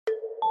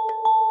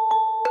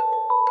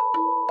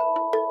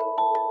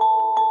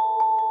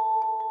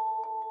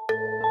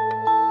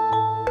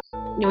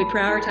we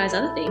prioritize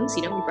other things.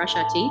 We brush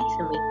our teeth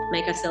and we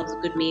make ourselves a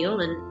good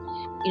meal, and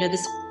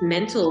this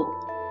mental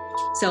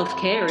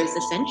self-care is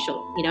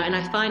essential. And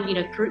I find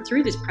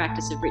through this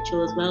practice of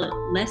ritual as well, it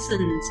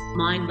lessens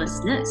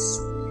mindlessness.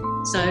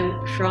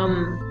 So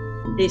from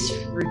this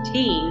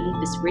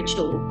routine, this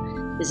ritual,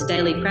 this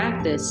daily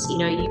practice,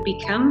 you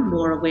become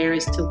more aware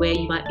as to where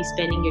you might be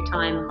spending your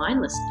time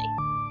mindlessly,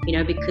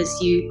 because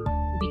you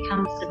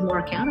become sort of more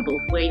accountable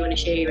for where you want to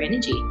share your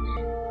energy.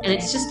 And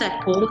it's just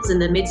that pause in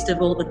the midst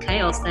of all the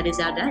chaos that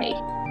is our day.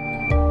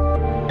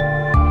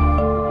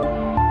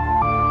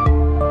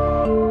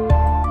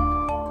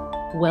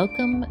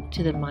 Welcome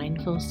to the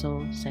Mindful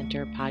Soul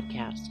Center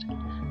podcast.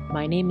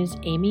 My name is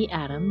Amy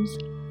Adams.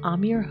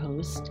 I'm your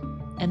host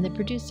and the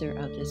producer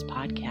of this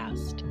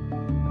podcast.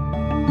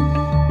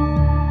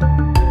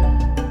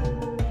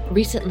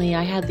 Recently,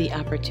 I had the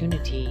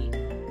opportunity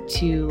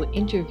to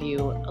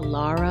interview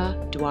Lara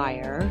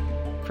Dwyer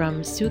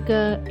from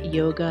Sukha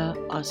Yoga,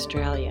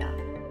 Australia.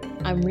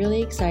 I'm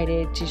really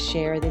excited to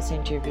share this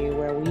interview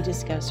where we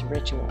discuss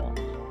ritual.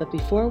 But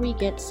before we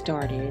get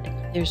started,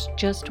 there's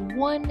just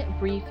one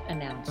brief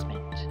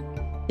announcement.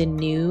 The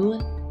new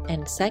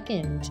and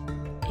second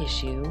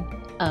issue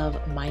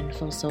of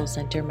Mindful Soul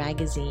Center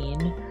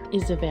magazine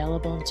is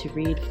available to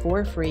read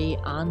for free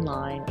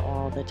online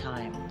all the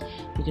time.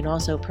 You can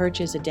also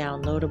purchase a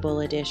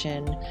downloadable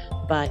edition,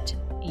 but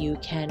you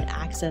can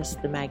access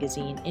the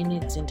magazine in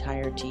its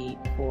entirety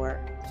for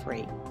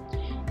free.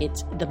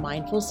 It's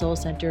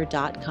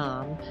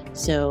themindfulsoulcenter.com,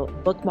 so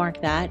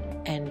bookmark that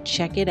and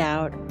check it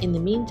out. In the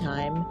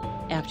meantime,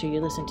 after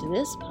you listen to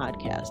this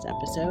podcast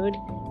episode,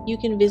 you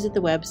can visit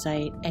the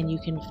website and you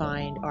can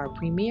find our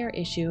premiere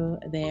issue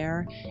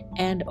there.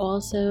 And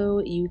also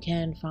you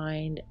can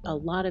find a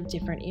lot of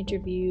different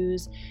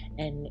interviews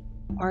and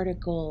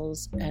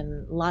articles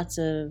and lots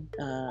of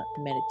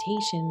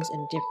meditations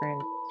and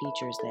different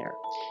features there.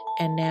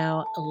 And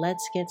now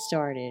let's get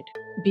started.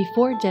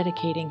 Before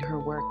dedicating her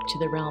work to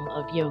the realm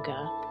of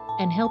yoga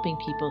and helping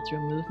people through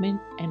movement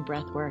and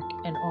breath work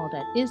and all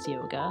that is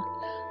yoga,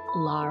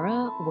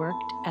 Lara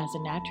worked as a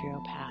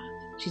naturopath.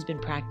 She's been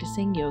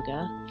practicing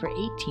yoga for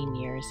 18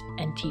 years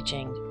and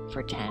teaching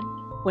for 10.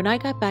 When I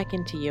got back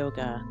into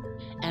yoga,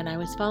 and I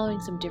was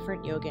following some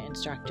different yoga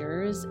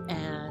instructors,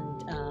 and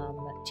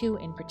two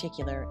in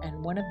particular,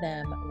 and one of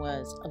them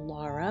was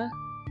Lara.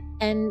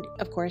 And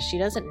of course, she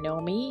doesn't know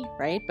me,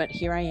 right? But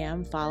here I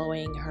am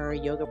following her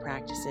yoga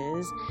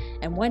practices.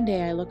 And one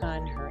day I look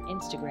on her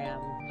Instagram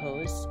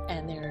posts,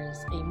 and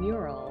there's a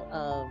mural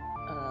of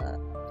a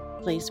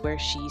place where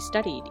she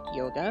studied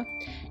yoga.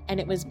 And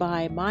it was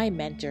by my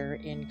mentor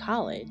in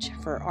college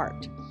for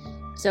art.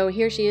 So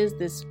here she is,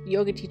 this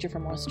yoga teacher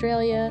from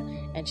Australia,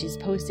 and she's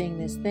posting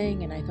this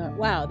thing, and I thought,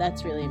 wow,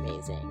 that's really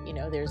amazing.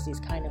 There's these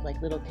kind of like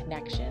little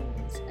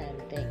connections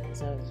and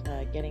things of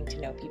getting to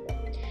know people.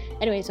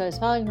 Anyway, so I was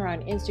following her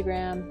on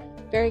Instagram,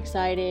 very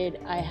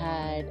excited. I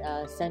had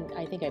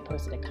I think I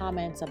posted a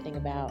comment, something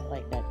about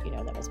like that,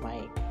 that was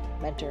my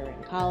mentor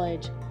in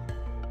college.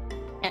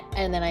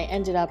 And then I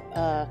ended up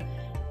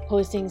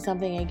posting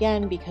something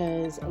again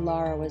because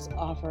Lara was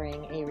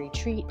offering a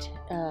retreat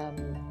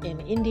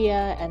in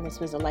India, and this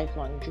was a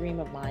lifelong dream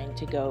of mine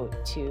to go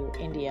to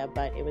India,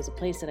 but it was a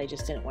place that I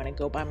just didn't want to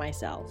go by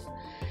myself.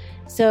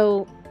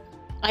 So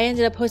I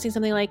ended up posting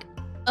something like,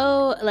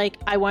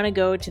 I want to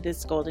go to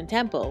this golden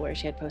temple, where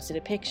she had posted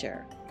a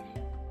picture.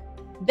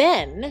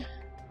 Then,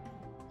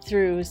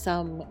 through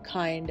some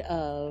kind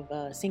of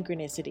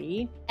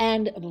synchronicity,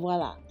 and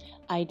voila,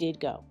 I did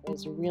go. It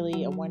was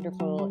really a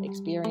wonderful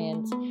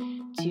experience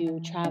to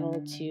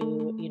travel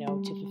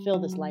to fulfill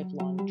this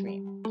lifelong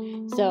dream.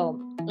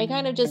 So I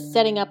kind of just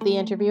setting up the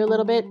interview a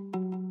little bit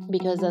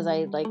because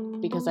I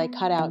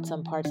cut out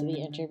some parts of the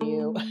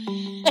interview.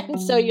 And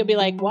so you'll be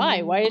like,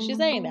 why? Why is she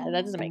saying that?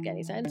 That doesn't make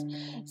any sense.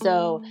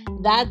 So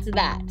that's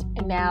that.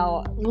 And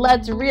now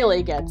let's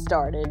really get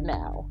started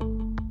now.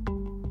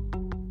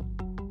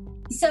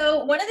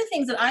 So one of the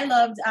things that I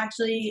loved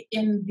actually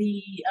in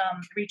the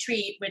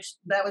retreat, which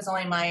that was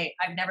only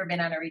I've never been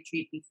on a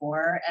retreat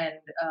before. And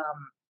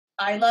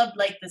I loved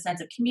like the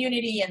sense of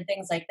community and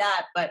things like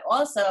that. But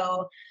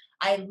also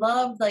I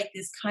loved like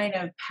this kind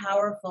of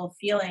powerful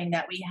feeling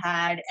that we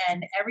had.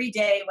 And every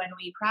day when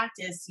we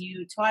practiced,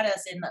 you taught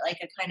us in like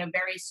a kind of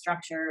very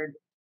structured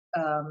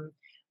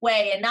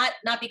way. And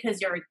not because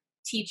you're a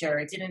teacher.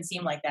 It didn't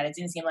seem like that. It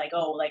didn't seem like,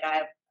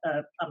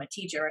 I'm a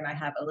teacher and I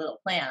have a little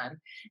plan.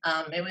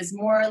 It was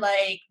more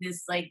like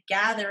this like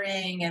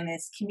gathering and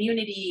this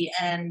community.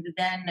 And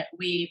then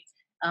we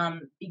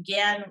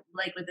began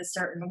like with a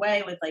certain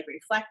way with like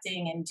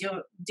reflecting and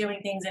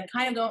doing things and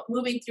kind of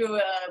moving through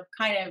a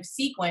kind of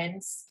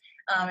sequence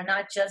and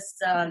not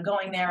just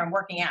going there and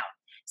working out.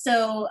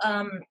 So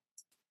and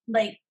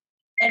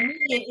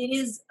really it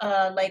is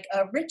like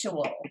a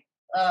ritual.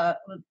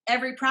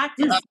 Every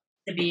practice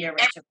to be a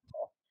ritual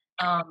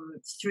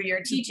through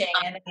your teaching.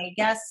 And I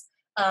guess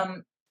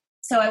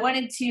so I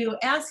wanted to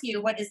ask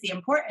you, what is the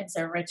importance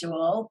of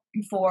ritual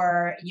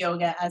for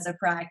yoga as a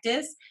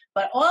practice,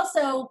 but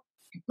also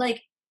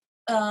like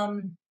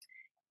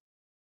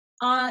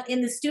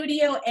In the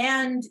studio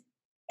and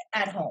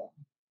at home.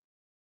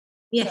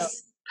 So,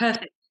 Yes,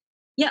 perfect.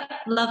 Yep,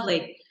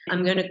 lovely.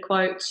 I'm going to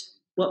quote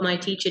what my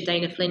teacher,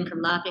 Dana Flynn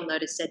from Laughing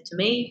Lotus, said to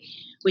me,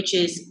 which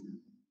is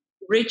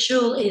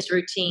ritual is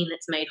routine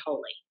that's made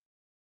holy.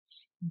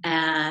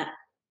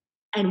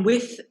 And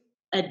with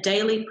a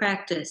daily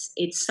practice,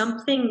 it's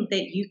something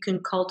that you can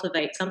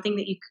cultivate, something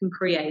that you can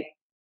create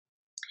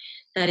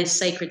that is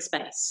sacred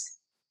space.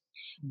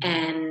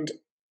 And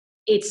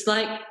it's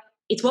like,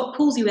 it's what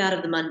pulls you out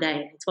of the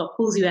mundane. It's what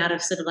pulls you out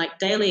of sort of like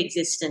daily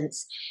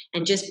existence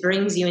and just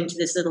brings you into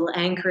this little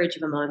anchorage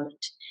of a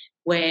moment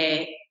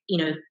where,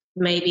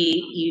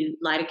 maybe you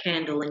light a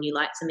candle and you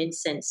light some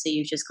incense. So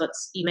you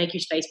make your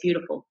space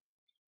beautiful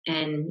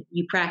and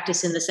you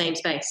practice in the same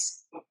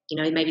space.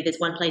 Maybe there's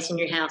one place in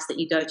your house that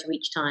you go to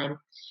each time.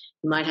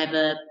 You might have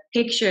a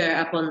picture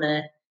up on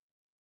the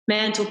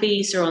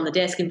mantelpiece or on the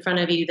desk in front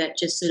of you that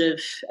just sort of,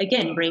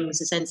 again,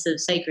 brings a sense of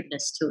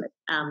sacredness to it.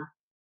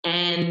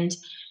 And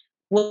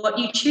what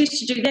you choose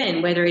to do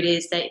then, whether it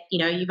is that,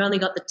 you've only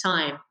got the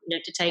time,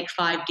 to take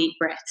 5 deep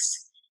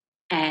breaths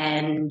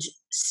and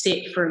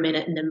sit for a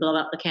minute and then blow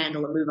up the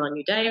candle and move on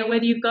your day, or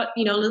whether you've got,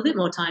 a little bit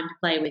more time to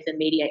play with and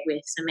mediate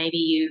with. So maybe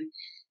you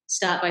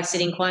start by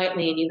sitting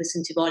quietly and you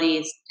listen to body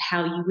as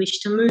how you wish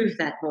to move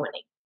that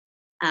morning.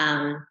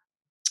 And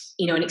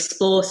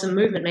explore some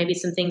movement, maybe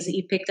some things that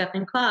you picked up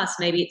in class.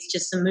 Maybe it's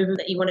just some movement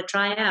that you want to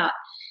try out.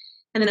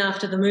 And then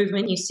after the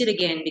movement, you sit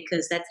again,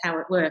 because that's how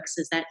it works,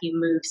 is that you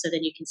move so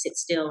then you can sit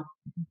still.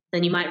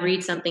 Then you might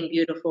read something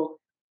beautiful,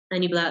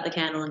 then you blow out the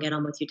candle and get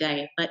on with your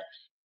day. But,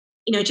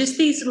 just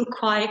these little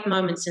quiet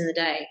moments in the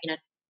day,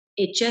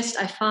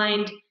 I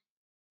find,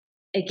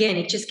 again,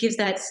 it just gives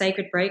that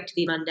sacred break to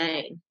the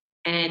mundane.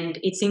 And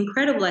it's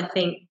incredible, I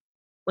think,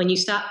 when you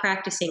start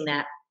practicing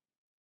that,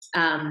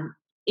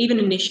 even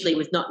initially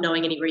with not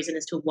knowing any reason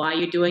as to why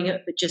you're doing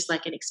it, but just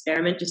like an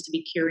experiment, just to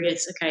be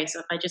curious. Okay, so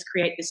if I just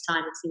create this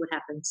time and see what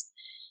happens,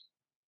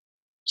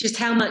 just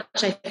how much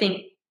I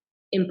think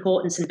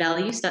importance and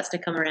value starts to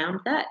come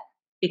around that,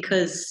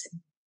 because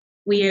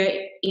we're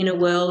in a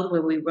world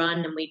where we run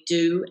and we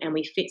do and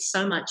we fit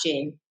so much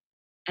in,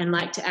 and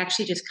like to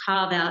actually just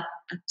carve out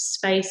a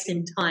space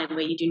in time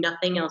where you do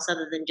nothing else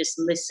other than just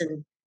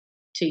listen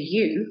to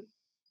you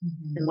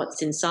and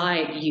what's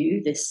inside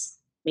you, this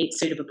meat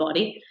suit of a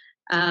body.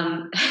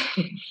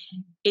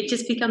 It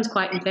just becomes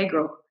quite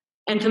integral.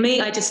 And for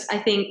me, I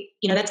think,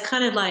 that's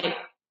kind of like,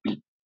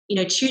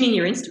 tuning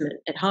your instrument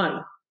at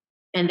home.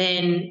 And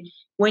then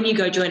when you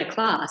go join a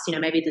class,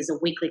 maybe there's a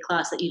weekly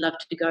class that you love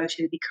to go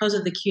to because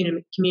of the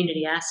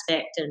community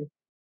aspect, and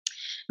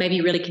maybe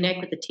you really connect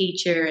with the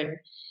teacher. And,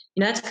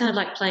 that's kind of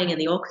like playing in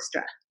the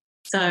orchestra.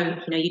 So,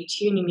 you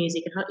tune your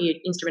music and your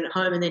instrument at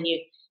home, and then you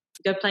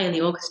go play in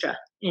the orchestra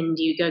and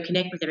you go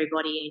connect with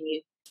everybody and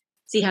you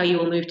see how you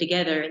all move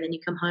together, and then you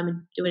come home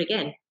and do it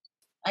again.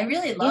 I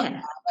really love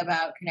that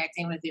about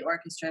connecting with the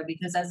orchestra,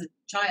 because as a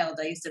child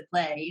I used to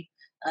play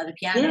the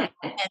piano,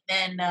 and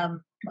then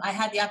I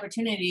had the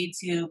opportunity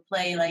to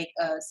play like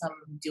some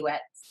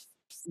duets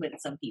with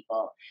some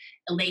people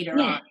later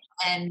on,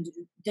 and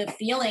the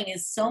feeling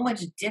is so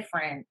much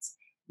different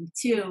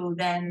too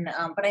than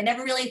but I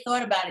never really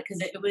thought about it,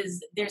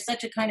 because there's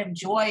such a kind of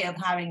joy of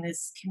having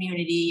this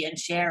community and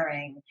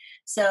sharing.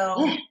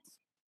 So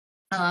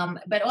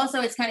but also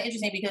it's kind of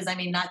interesting because,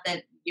 not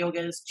that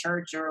yoga is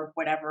church or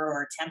whatever,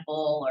 or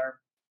temple or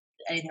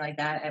anything like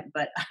that,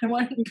 but I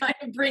want to kind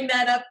of bring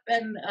that up,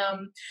 and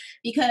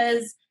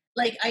because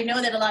like I know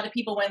that a lot of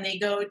people, when they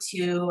go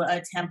to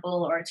a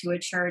temple or to a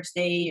church,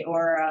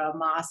 or a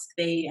mosque,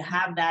 they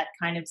have that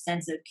kind of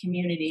sense of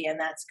community, and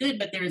that's good.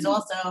 But there's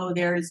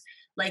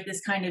like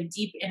this kind of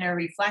deep inner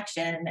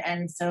reflection,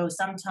 and so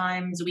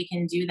sometimes we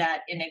can do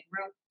that in a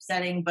group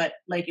setting, but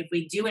like if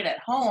we do it at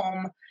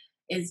home,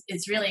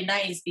 it's really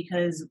nice,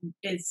 because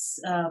it's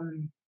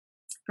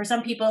for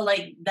some people,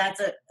 like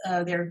that's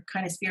their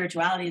kind of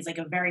spirituality is like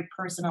a very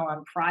personal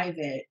and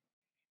private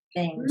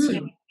thing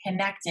to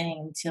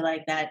connecting to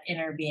like that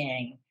inner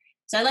being.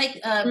 So I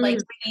like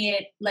bringing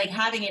it, like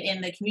having it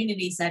in the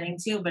community setting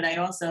too, but I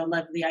also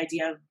love the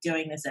idea of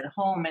doing this at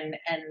home and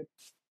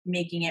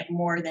making it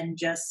more than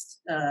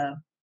just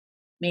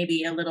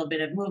maybe a little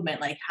bit of movement,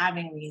 like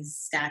having these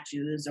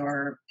statues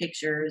or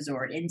pictures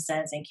or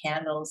incense and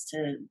candles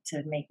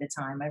to make the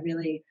time.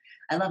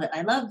 I love it.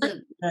 I love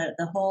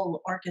the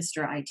whole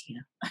orchestra idea.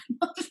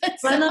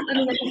 I love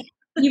it.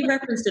 You've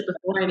referenced it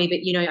before, Amy,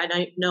 but I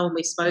don't know when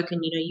we've spoken,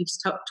 you've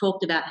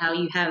talked about how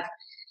you have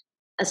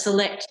a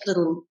select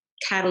little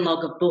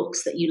catalogue of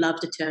books that you love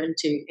to turn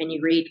to and you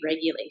read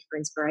regularly for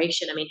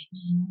inspiration.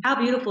 How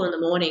beautiful in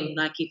the morning,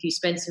 like if you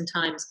spend some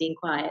time being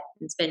quiet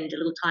and spend a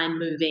little time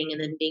moving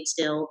and then being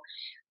still,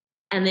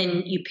 and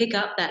then you pick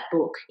up that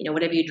book,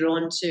 whatever you're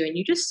drawn to, and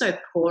you're just so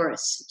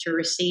porous to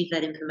receive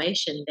that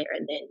information there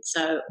and then.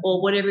 So,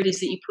 or whatever it is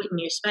that you put in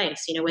your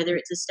space, whether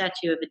it's a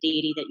statue of a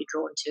deity that you're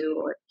drawn to,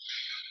 or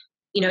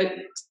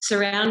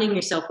surrounding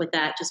yourself with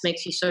that just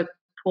makes you so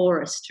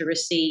porous to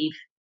receive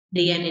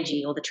the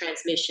energy or the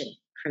transmission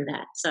from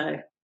that. So,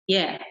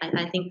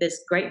 I think there's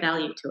great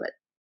value to it.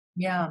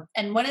 Yeah.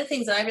 And one of the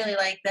things that I really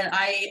like that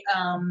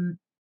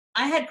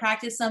I had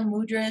practiced some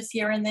mudras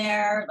here and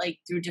there, like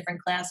through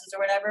different classes or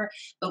whatever.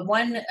 But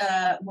one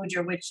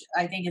mudra, which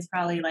I think is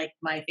probably like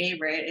my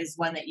favorite, is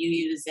one that you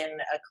use in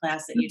a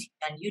class that you teach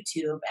on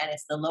YouTube, and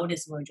it's the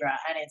Lotus Mudra.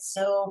 And it's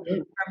so, Mm.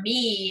 for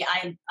me,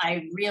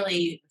 I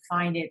really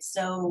find it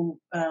so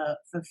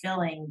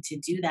fulfilling to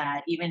do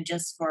that, even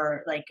just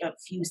for like a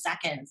few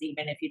seconds,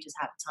 even if you just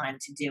have time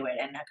to do it,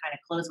 and I kind of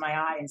close my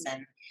eyes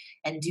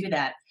and do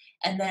that.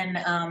 And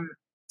then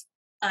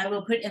I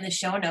will put in the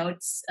show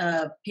notes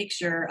a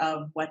picture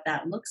of what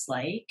that looks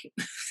like,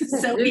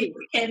 so Do.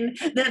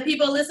 the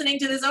people listening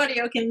to this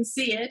audio can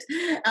see it.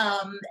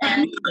 How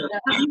And beautiful,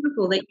 how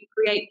beautiful that you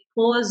create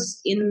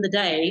pause in the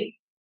day.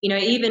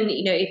 Even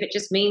if it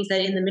just means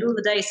that in the middle of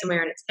the day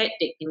somewhere and it's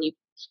hectic and you've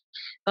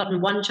gotten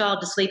one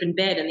child to sleep in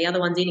bed and the other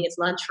one's eating its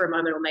lunch for a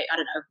moment, or maybe, I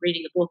don't know,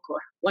 reading a book or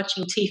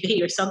watching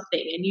TV or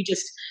something, and you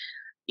just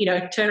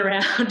turn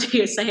around to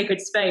your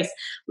sacred space,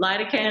 light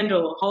a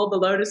candle, hold the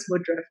lotus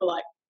mudra for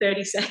like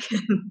 30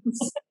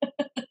 seconds.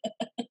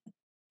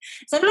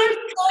 sometimes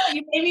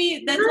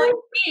maybe that's all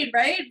you need,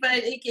 right?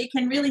 But it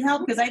can really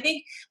help, because I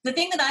think the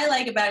thing that I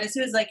like about it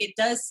too is like it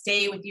does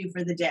stay with you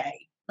for the day.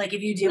 Like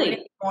if you do it in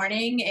Really? the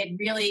morning, it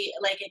really,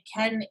 like, it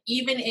can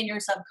even in your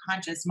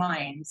subconscious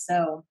mind.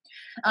 So,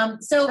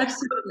 so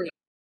Absolutely.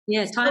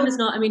 Yeah, time is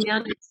not, I mean,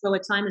 nowadays, so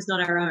time is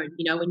not our own.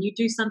 When you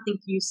do something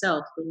for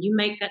yourself, when you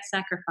make that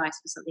sacrifice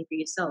for something for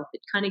yourself,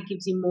 it kind of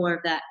gives you more of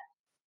that.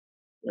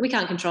 We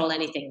can't control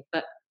anything,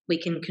 but we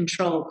can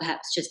control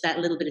perhaps just that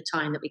little bit of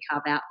time that we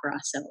carve out for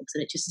ourselves.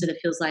 And it just sort of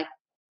feels like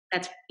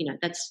that's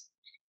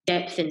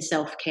depth in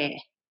self care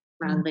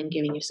rather than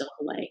giving yourself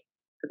away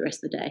for the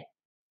rest of the day.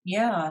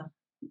 Yeah.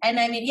 And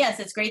I mean, yes,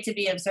 it's great to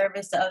be of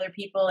service to other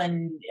people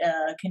and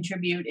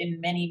contribute in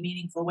many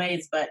meaningful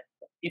ways. But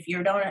if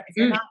you're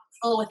Mm. not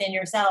full within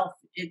yourself,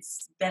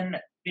 it's then,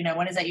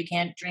 what is that? You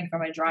can't drink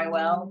from a dry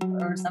well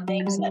or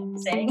something. Is that the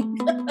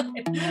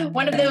saying?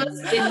 One of Yeah.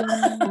 those.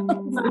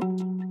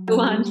 Go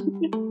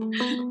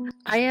on.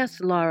 I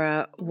asked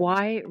Lara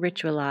why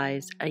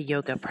ritualize a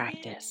yoga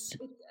practice.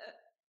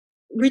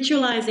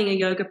 Ritualizing a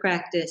yoga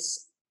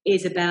practice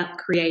is about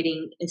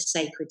creating a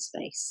sacred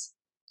space.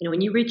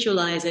 When you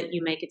ritualize it,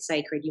 you make it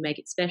sacred, you make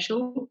it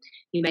special,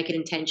 you make it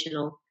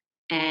intentional,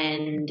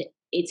 and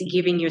it's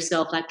giving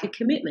yourself like a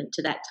commitment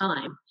to that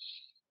time.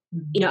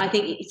 I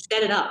think you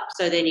set it up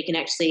so then you can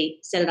actually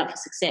set it up for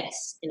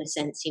success in a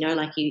sense.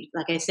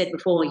 Like I said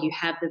before, you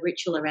have the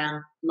ritual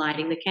around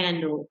lighting the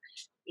candle,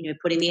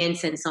 putting the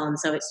incense on.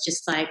 So it's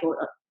just like,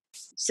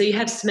 so you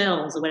have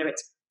smells or whatever,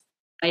 it's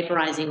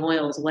vaporizing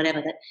oils or whatever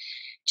that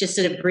just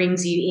sort of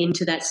brings you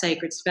into that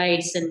sacred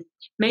space. And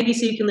maybe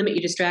so you can limit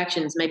your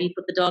distractions. Maybe you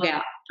put the dog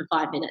out for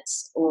 5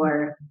 minutes,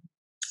 or,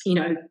 you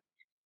know,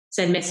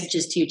 send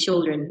messages to your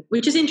children,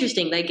 which is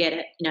interesting. They get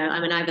it.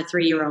 I have a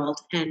 3-year-old,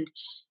 and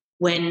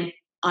when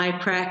I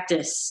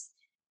practice,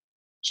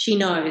 she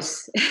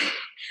knows.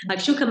 Like,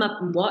 she'll come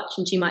up and watch,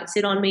 and she might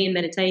sit on me in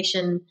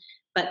meditation,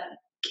 but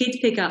kids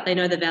pick up. They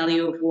know the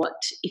value of what,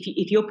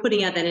 if you're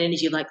putting out that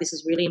energy, like, this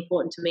is really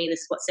important to me, this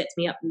is what sets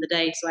me up in the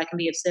day so I can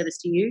be of service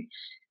to you.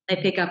 They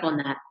pick up on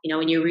that.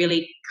 When you're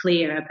really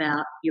clear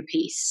about your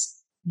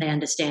piece, they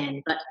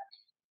understand. But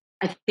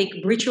I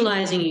think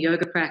ritualizing a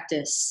yoga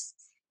practice,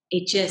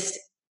 it just,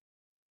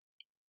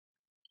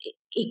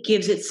 it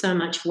gives it so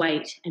much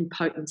weight and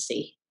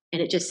potency,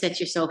 and it just sets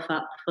yourself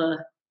up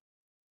for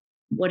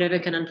whatever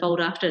can unfold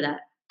after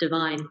that,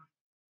 divine.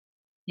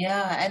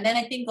 Yeah, and then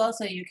I think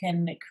also you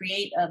can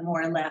create a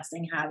more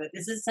lasting habit.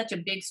 This is such a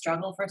big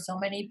struggle for so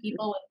many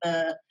people with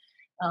the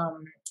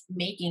um,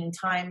 making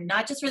time,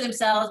 not just for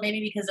themselves, maybe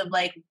because of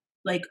like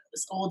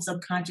old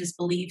subconscious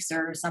beliefs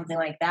or something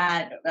like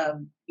that.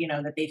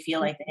 That they feel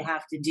like they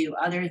have to do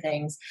other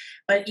things,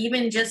 but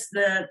even just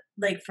the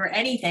like for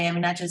anything. I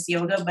mean, not just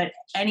yoga, but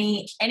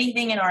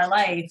anything in our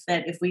life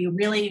that if we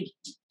really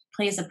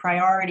place a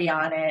priority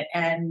on it.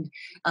 And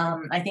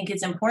I think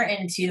it's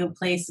important to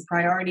place a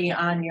priority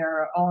on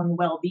your own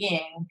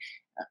well-being.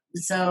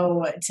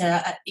 So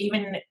to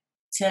even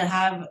to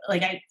have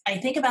like I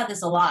think about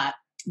this a lot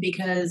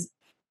because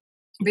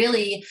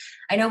really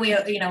I know we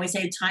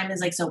say time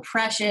is like so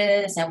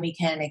precious and we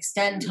can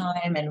extend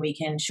time and we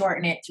can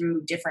shorten it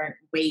through different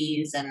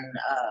ways and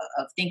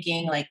of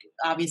thinking. Like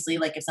obviously,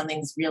 like if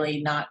something's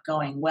really not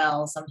going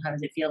well,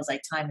 sometimes it feels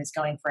like time is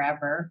going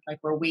forever, like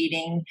we're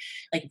waiting,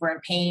 like we're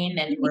in pain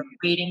and we're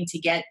waiting to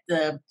get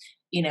the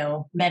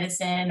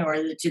medicine or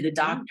to the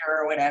doctor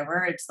or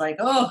whatever. It's like,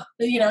 oh,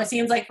 it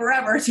seems like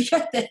forever to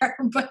get there.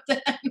 But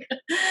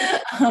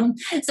then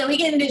so we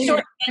can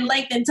shorten and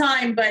lengthen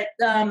time, but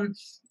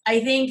I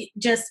think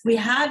just we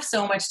have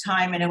so much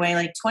time in a way.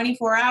 Like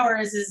 24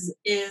 hours is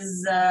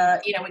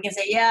we can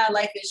say, yeah,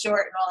 life is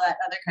short and all that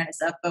other kind of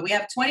stuff, but we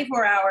have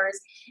 24 hours,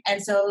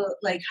 and so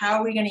like how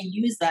are we going to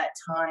use that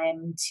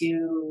time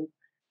to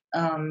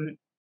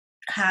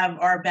have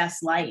our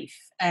best life?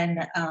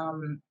 And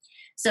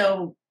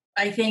so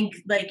I think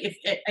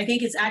I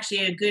think it's actually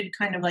a good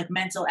kind of like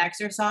mental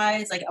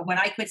exercise. Like when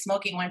I quit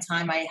smoking one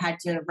time, I had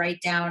to write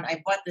down,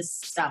 I bought this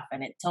stuff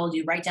and it told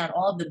you write down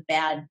all of the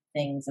bad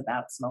things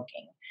about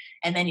smoking.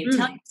 And then you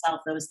tell Mm,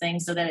 yourself those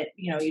things so that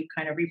you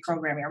kind of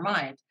reprogram your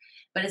mind.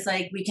 But it's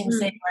like we can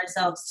say mm. to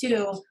ourselves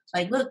too,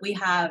 like, look, we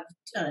have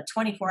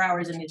 24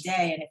 hours in a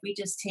day. And if we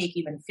just take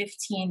even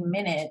 15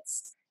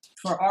 minutes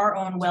for our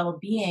own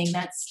well-being,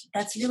 that's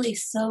really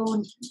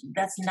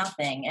that's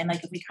nothing. And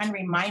like if we kind of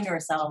remind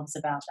ourselves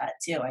about that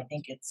too, I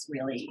think it's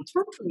really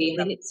Totally.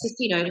 I mean, it's just,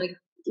 like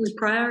we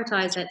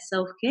prioritize that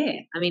self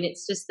care. I mean,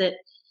 it's just that,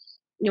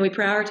 we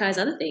prioritize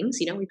other things.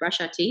 We brush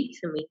our teeth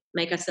and we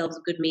make ourselves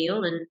a good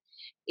meal. And,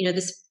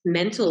 this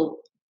mental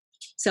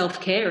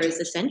self care is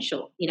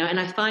essential, and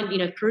I find,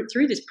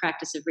 through this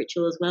practice of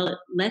ritual as well, it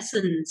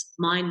lessens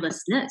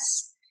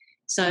mindlessness.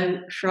 So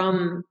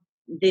from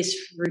this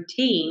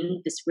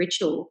routine, this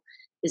ritual,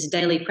 this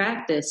daily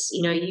practice,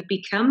 you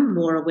become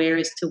more aware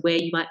as to where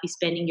you might be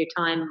spending your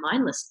time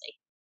mindlessly,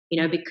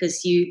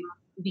 because you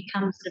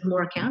become sort of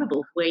more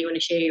accountable for where you want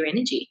to share your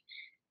energy.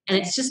 And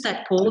it's just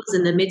that pause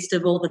in the midst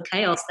of all the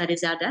chaos that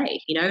is our day,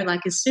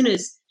 like as soon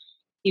as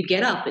you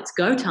get up, it's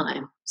go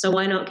time. So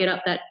why not get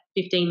up that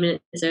 15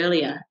 minutes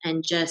earlier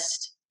and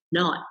just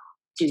not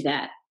do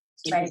that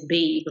and right. just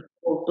be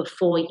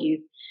before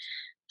you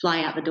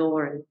fly out the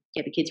door and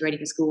get the kids ready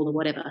for school or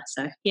whatever.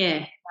 So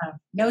yeah.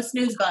 No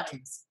snooze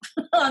buttons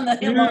on the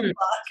alarm Mm.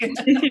 clock.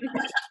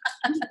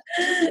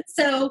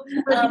 So,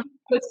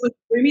 With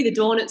Rumi, the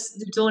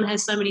dawn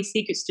has so many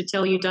secrets to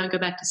tell you. Don't go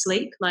back to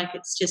sleep. Like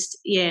it's just,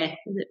 yeah.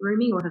 Is it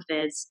Rumi or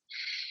Hafez?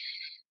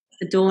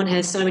 The dawn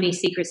has so many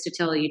secrets to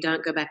tell you.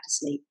 Don't go back to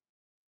sleep.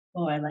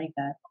 oh, I like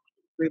that.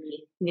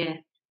 Rumi, yeah.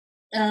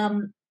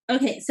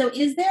 Okay, so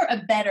is there a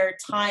better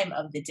time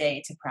of the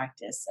day to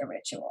practice a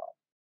ritual?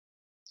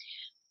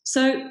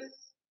 So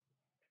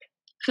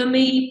for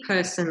me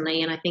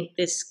personally, and I think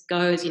this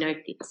goes,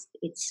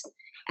 it's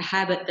a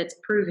habit that's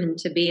proven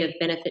to be of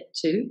benefit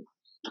to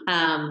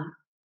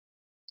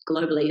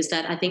globally, is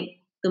that I think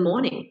the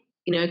morning,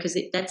 because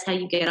that's how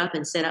you get up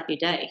and set up your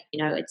day.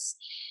 It's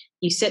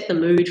you set the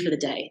mood for the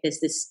day.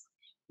 There's this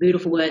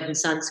beautiful word in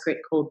Sanskrit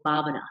called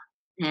bhavana,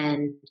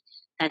 and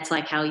that's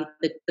like how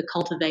the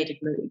cultivated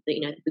mood,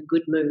 the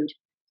good mood,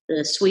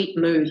 the sweet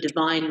mood,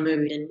 divine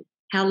mood, and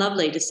how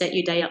lovely to set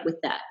your day up with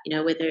that.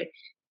 Whether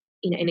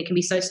and it can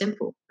be so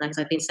simple. Like as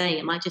I've been saying,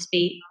 it might just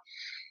be,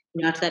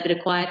 after that bit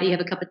of quiet, that you have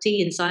a cup of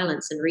tea in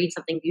silence and read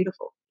something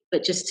beautiful.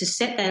 But just to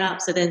set that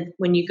up, so then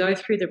when you go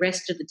through the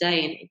rest of the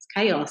day and it's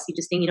chaos, you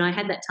just think, I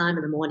had that time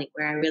in the morning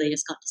where I really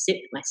just got to sit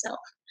with myself,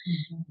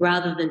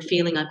 rather than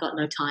feeling I've got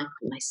no time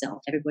for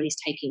myself. Everybody's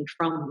taking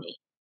from me.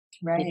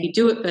 Right. And if you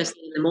do it first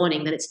thing in the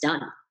morning, then it's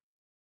done.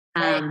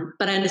 Right.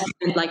 But I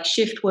understand, like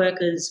shift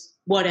workers,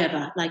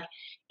 whatever. Like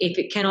if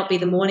it cannot be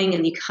the morning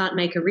and you can't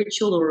make a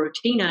ritual or a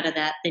routine out of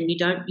that, then you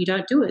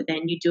don't do it.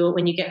 Then you do it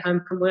when you get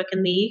home from work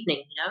in the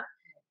evening.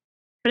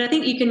 But I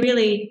think you can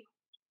really.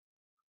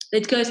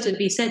 It goes to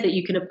be said that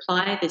you can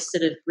apply this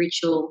sort of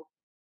ritual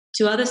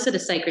to other sort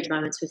of sacred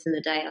moments within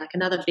the day. Like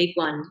another big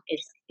one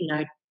is,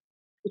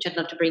 which I'd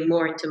love to bring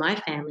more into my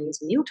family, is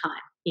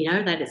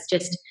mealtime. That it's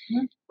just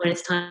when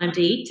it's time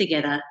to eat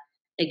together.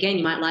 Again,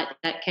 you might light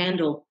that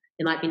candle.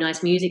 There might be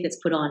nice music that's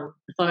put on.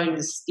 The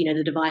phones,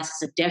 the devices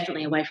are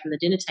definitely away from the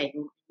dinner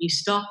table. You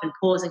stop and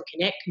pause and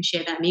connect and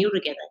share that meal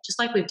together, just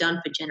like we've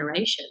done for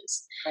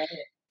generations. Right.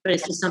 But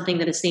it's just something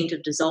that has seemed to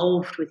have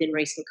dissolved within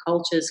recent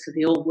cultures because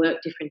we all work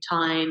different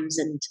times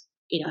and,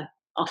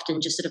 often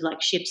just sort of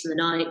like ships in the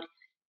night.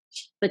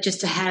 But just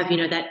to have,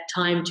 that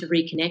time to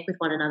reconnect with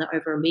one another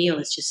over a meal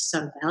is just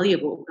so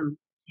valuable and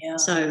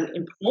so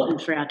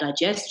important for our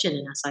digestion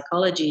and our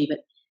psychology. But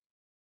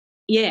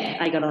yeah,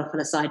 I got off on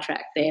a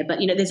sidetrack there. But,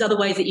 there's other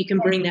ways that you can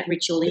bring that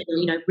ritual in,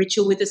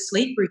 ritual with a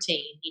sleep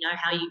routine,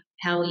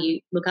 how you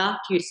look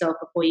after yourself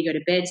before you go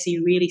to bed so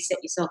you really set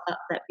yourself up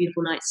for that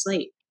beautiful night's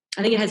sleep.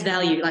 I think it has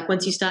value. Like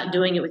once you start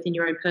doing it within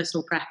your own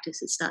personal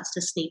practice, it starts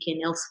to sneak in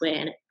elsewhere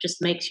and it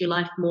just makes your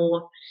life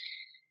more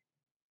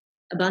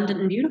abundant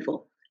and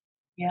beautiful.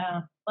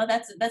 Yeah. Well,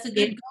 that's a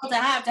good goal to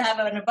have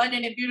an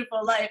abundant and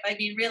beautiful life. I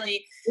mean,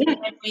 really, Yeah.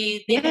 when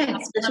we think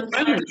about Special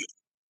sometimes, moments.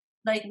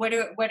 like what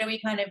are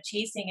we kind of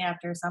chasing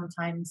after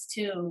sometimes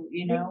too?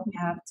 We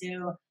have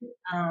to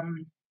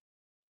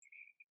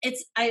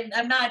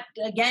I'm not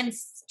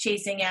against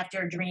chasing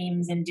after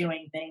dreams and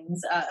doing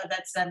things.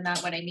 That's not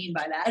what I mean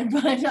by that.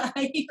 But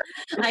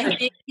I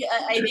think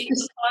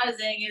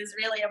pausing is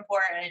really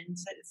important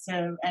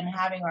and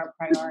having our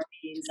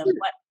priorities of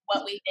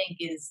what we think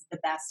is the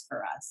best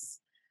for us.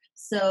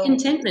 So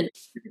Contentment,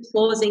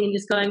 pausing and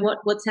just going,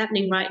 what's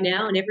happening right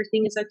now, and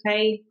everything is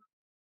okay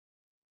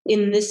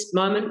in this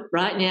moment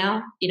right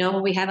now.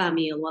 While we have our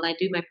meal, while I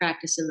do my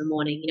practice in the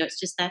morning. It's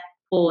just that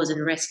pause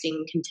and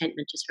resting,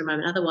 contentment just for a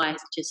moment. Otherwise,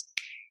 it just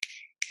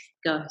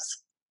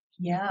goes.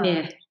 Yeah.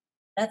 Yeah.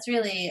 That's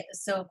really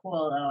so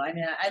cool, though. I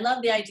mean, I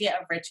love the idea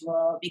of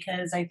ritual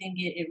because I think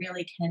it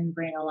really can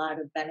bring a lot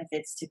of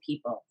benefits to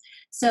people.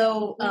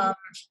 So,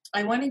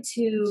 I wanted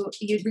to,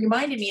 you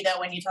reminded me though,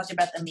 when you talked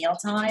about the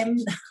mealtime,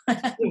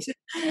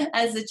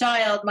 as a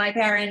child, my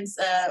parents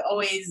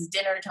always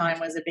dinner time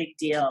was a big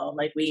deal.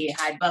 Like we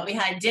had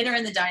dinner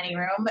in the dining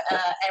room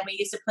and we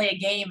used to play a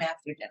game after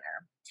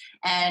dinner.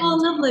 And oh,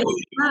 lovely.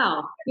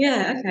 Wow.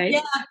 Yeah. Okay.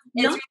 yeah,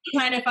 it's really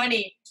kind of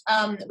funny.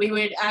 We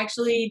would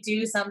actually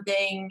do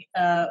something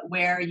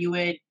where we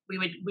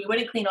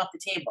wouldn't clean off the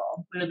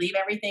table. We would leave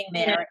everything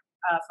there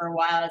for a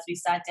while as we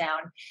sat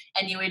down,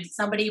 and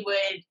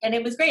and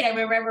it was great. I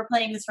remember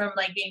playing this from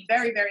like being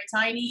very, very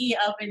tiny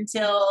up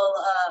until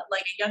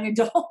like a young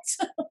adult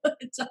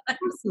at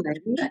times.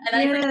 And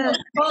I forget what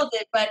called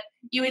it, but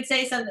you would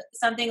say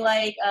something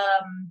like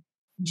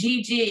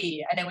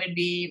GG, and it would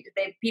be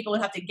people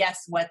would have to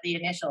guess what the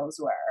initials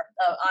were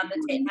on the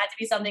table. It had to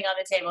be something on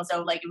the table,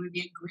 so like it would be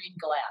a green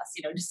glass,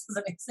 just as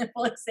a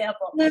simple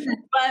example.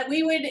 But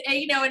we would,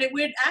 and it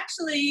would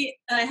actually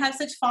have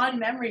such fond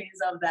memories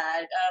of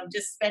that,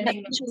 just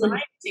spending the time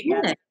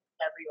together with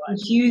everyone.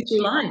 Huge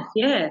life,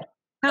 yeah.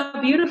 How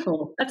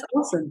beautiful! That's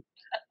awesome.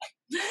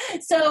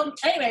 So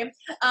anyway,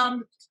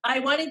 I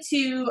wanted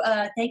to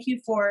thank you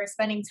for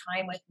spending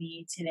time with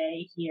me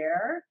today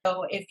here.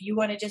 So if you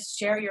want to just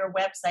share your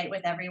website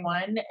with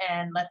everyone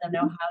and let them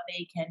know how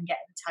they can get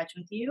in touch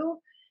with you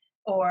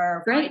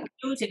or find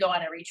you to go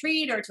on a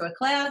retreat or to a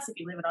class if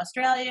you live in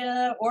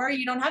Australia, or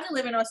you don't have to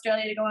live in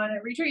Australia to go on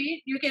a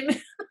retreat. You can be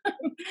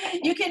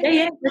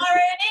in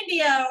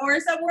India or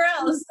somewhere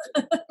else.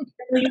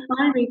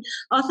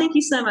 Oh, thank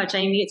you so much,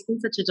 Amy. It's been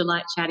such a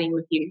delight chatting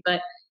with you.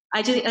 But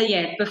I just,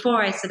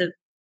 before I sort of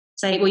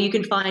say, well, you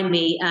can find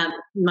me.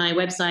 My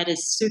website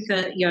is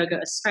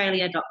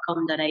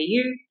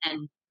sukhayogaaustralia.com.au,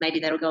 and maybe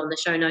that'll go on the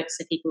show notes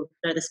so people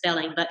know the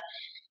spelling. But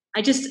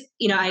I just,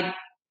 I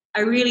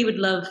really would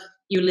love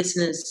our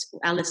listeners,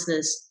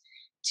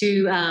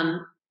 to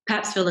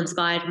perhaps feel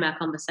inspired from our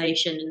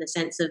conversation in the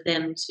sense of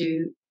them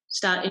to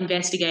start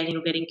investigating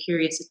or getting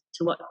curious as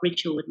to what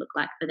ritual would look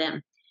like for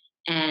them.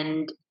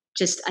 And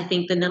just, I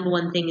think the number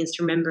one thing is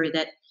to remember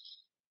that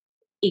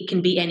it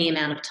can be any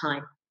amount of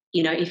time.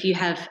 If you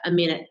have a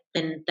minute,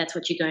 then that's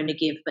what you're going to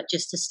give. But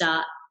just to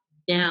start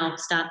now,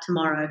 start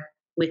tomorrow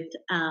with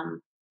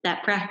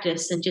that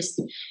practice, and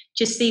just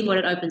see what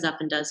it opens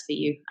up and does for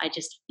you. I'd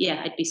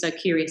be so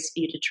curious for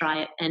you to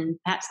try it, and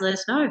perhaps let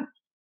us know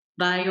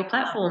via your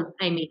platform,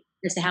 Amy,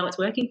 as to how it's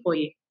working for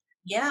you.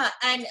 Yeah,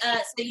 and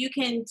so you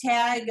can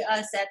tag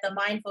us at the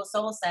Mindful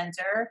Soul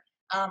Center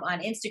on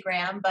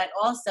Instagram, but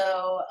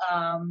also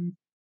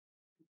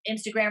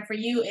Instagram for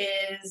you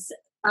is...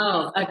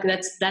 Oh,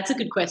 that's a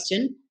good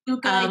question.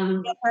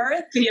 Yoga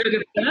Perth? Yoga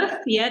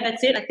Perth, yeah,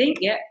 that's it, I think,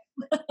 yeah.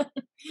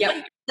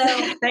 Yep. So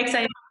thanks,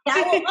 Amy.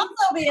 That will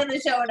also be in the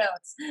show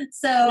notes.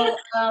 So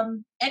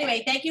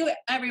anyway, thank you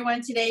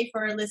everyone today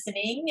for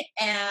listening,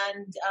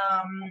 and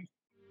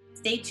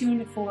stay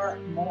tuned for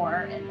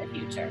more in the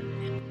future.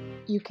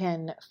 You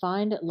can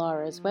find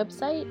Lara's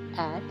website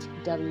at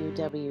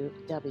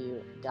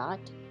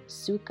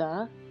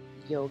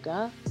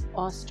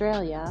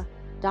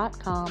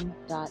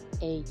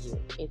www.sukhayogaaustralia.com.au.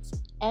 It's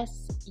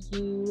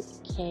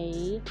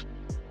SUKHA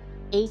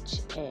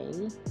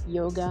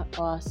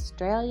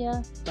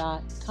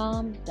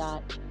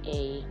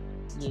yogaaustralia.com.au.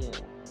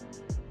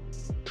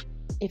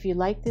 If you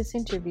like this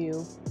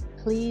interview,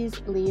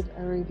 please leave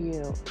a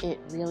review. It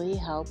really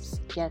helps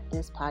get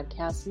this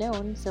podcast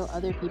known so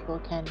other people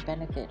can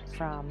benefit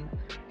from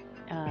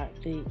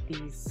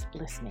these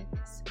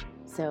listenings.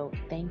 So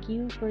thank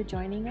you for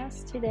joining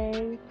us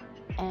today,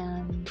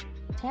 and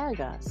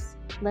tag us.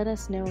 Let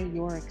us know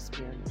your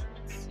experience.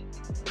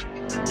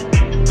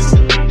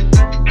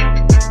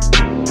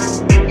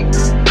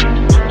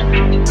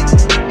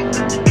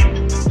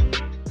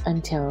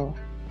 Until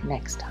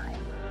next time.